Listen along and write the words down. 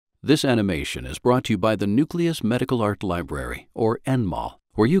This animation is brought to you by the Nucleus Medical Art Library, or NMAL,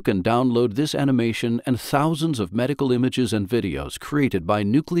 where you can download this animation and thousands of medical images and videos created by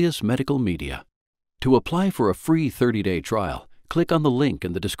Nucleus Medical Media. To apply for a free 30-day trial, click on the link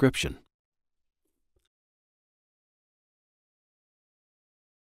in the description.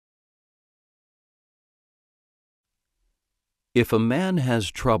 If a man has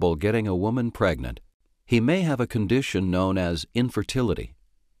trouble getting a woman pregnant, he may have a condition known as infertility.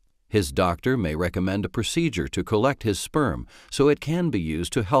 His doctor may recommend a procedure to collect his sperm so it can be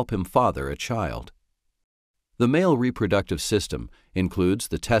used to help him father a child. The male reproductive system includes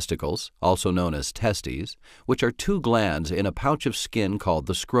the testicles, also known as testes, which are two glands in a pouch of skin called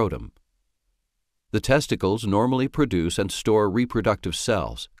the scrotum. The testicles normally produce and store reproductive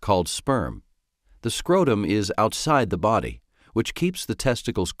cells, called sperm. The scrotum is outside the body, which keeps the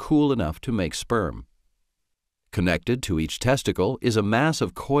testicles cool enough to make sperm. Connected to each testicle is a mass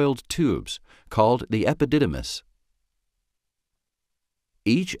of coiled tubes called the epididymis.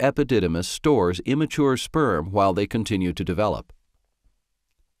 Each epididymis stores immature sperm while they continue to develop.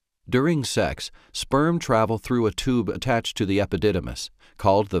 During sex, sperm travel through a tube attached to the epididymis,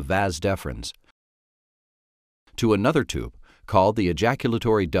 called the vas deferens, to another tube, called the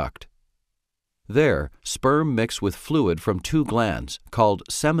ejaculatory duct. There, sperm mix with fluid from two glands, called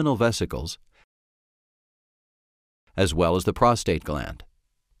seminal vesicles, as well as the prostate gland.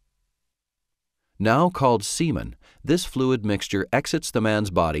 Now called semen, this fluid mixture exits the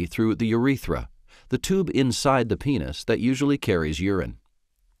man's body through the urethra, the tube inside the penis that usually carries urine.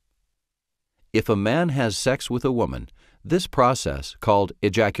 If a man has sex with a woman, this process, called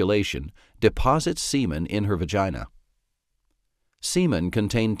ejaculation, deposits semen in her vagina. Semen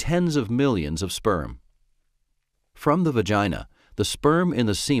contain tens of millions of sperm. From the vagina, the sperm in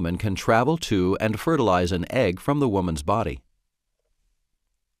the semen can travel to and fertilize an egg from the woman's body.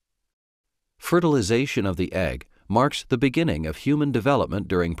 Fertilization of the egg marks the beginning of human development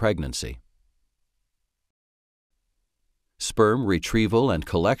during pregnancy. Sperm retrieval and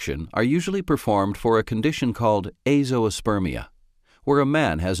collection are usually performed for a condition called azoospermia, where a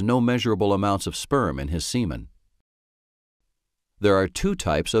man has no measurable amounts of sperm in his semen. There are two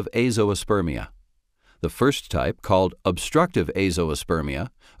types of azoospermia. The first type, called obstructive azoospermia,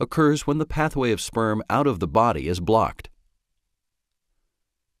 occurs when the pathway of sperm out of the body is blocked.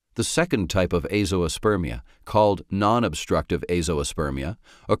 The second type of azoospermia, called non-obstructive azoospermia,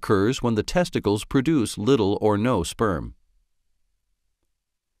 occurs when the testicles produce little or no sperm.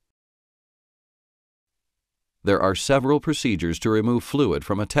 There are several procedures to remove fluid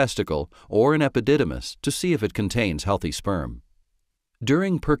from a testicle or an epididymis to see if it contains healthy sperm.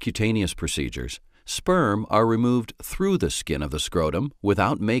 During percutaneous procedures, sperm are removed through the skin of the scrotum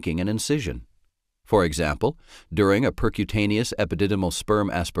without making an incision. For example, during a Percutaneous Epididymal Sperm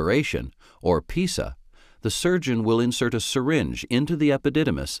Aspiration, or PESA, the surgeon will insert a syringe into the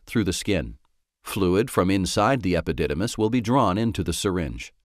epididymis through the skin. Fluid from inside the epididymis will be drawn into the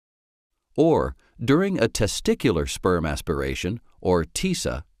syringe. Or, during a Testicular Sperm Aspiration, or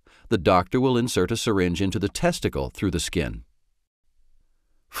TESA, the doctor will insert a syringe into the testicle through the skin.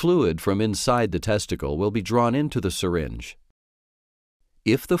 Fluid from inside the testicle will be drawn into the syringe.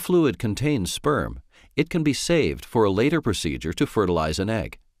 If the fluid contains sperm, it can be saved for a later procedure to fertilize an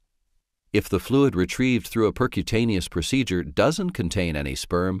egg. If the fluid retrieved through a percutaneous procedure doesn't contain any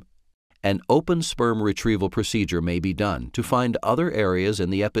sperm, an open sperm retrieval procedure may be done to find other areas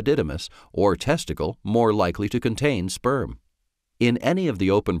in the epididymis or testicle more likely to contain sperm. In any of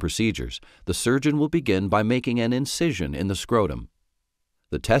the open procedures, the surgeon will begin by making an incision in the scrotum.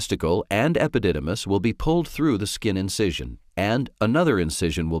 The testicle and epididymis will be pulled through the skin incision, and another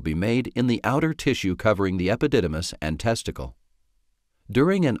incision will be made in the outer tissue covering the epididymis and testicle.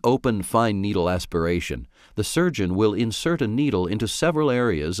 During an open fine needle aspiration, the surgeon will insert a needle into several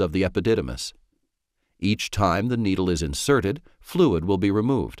areas of the epididymis. Each time the needle is inserted, fluid will be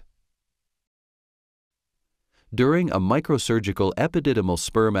removed. During a microsurgical epididymal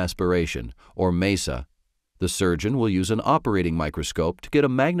sperm aspiration, or MESA, the surgeon will use an operating microscope to get a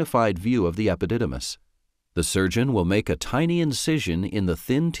magnified view of the epididymis. The surgeon will make a tiny incision in the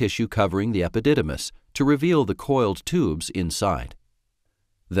thin tissue covering the epididymis to reveal the coiled tubes inside.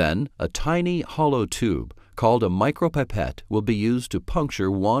 Then, a tiny hollow tube called a micropipette will be used to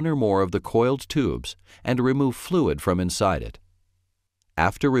puncture one or more of the coiled tubes and remove fluid from inside it.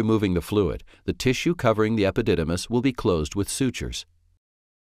 After removing the fluid, the tissue covering the epididymis will be closed with sutures.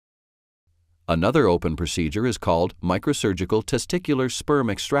 Another open procedure is called Microsurgical Testicular Sperm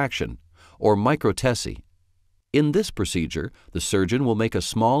Extraction, or micro-TESI. In this procedure, the surgeon will make a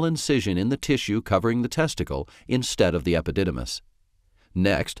small incision in the tissue covering the testicle instead of the epididymis.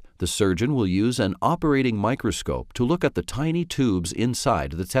 Next, the surgeon will use an operating microscope to look at the tiny tubes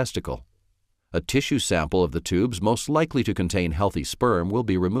inside the testicle. A tissue sample of the tubes most likely to contain healthy sperm will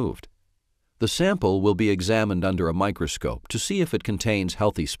be removed. The sample will be examined under a microscope to see if it contains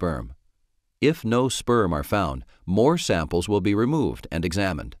healthy sperm. If no sperm are found, more samples will be removed and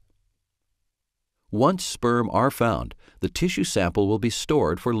examined. Once sperm are found, the tissue sample will be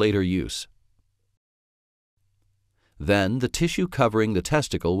stored for later use. Then the tissue covering the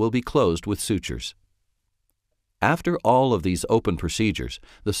testicle will be closed with sutures. After all of these open procedures,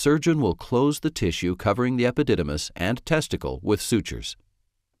 the surgeon will close the tissue covering the epididymis and testicle with sutures.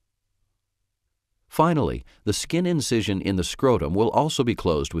 Finally, the skin incision in the scrotum will also be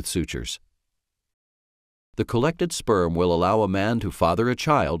closed with sutures. The collected sperm will allow a man to father a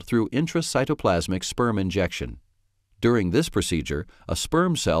child through intracytoplasmic sperm injection. During this procedure, a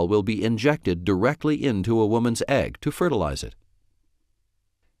sperm cell will be injected directly into a woman's egg to fertilize it.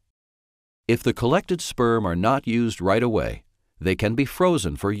 If the collected sperm are not used right away, they can be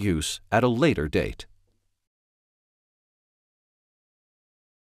frozen for use at a later date.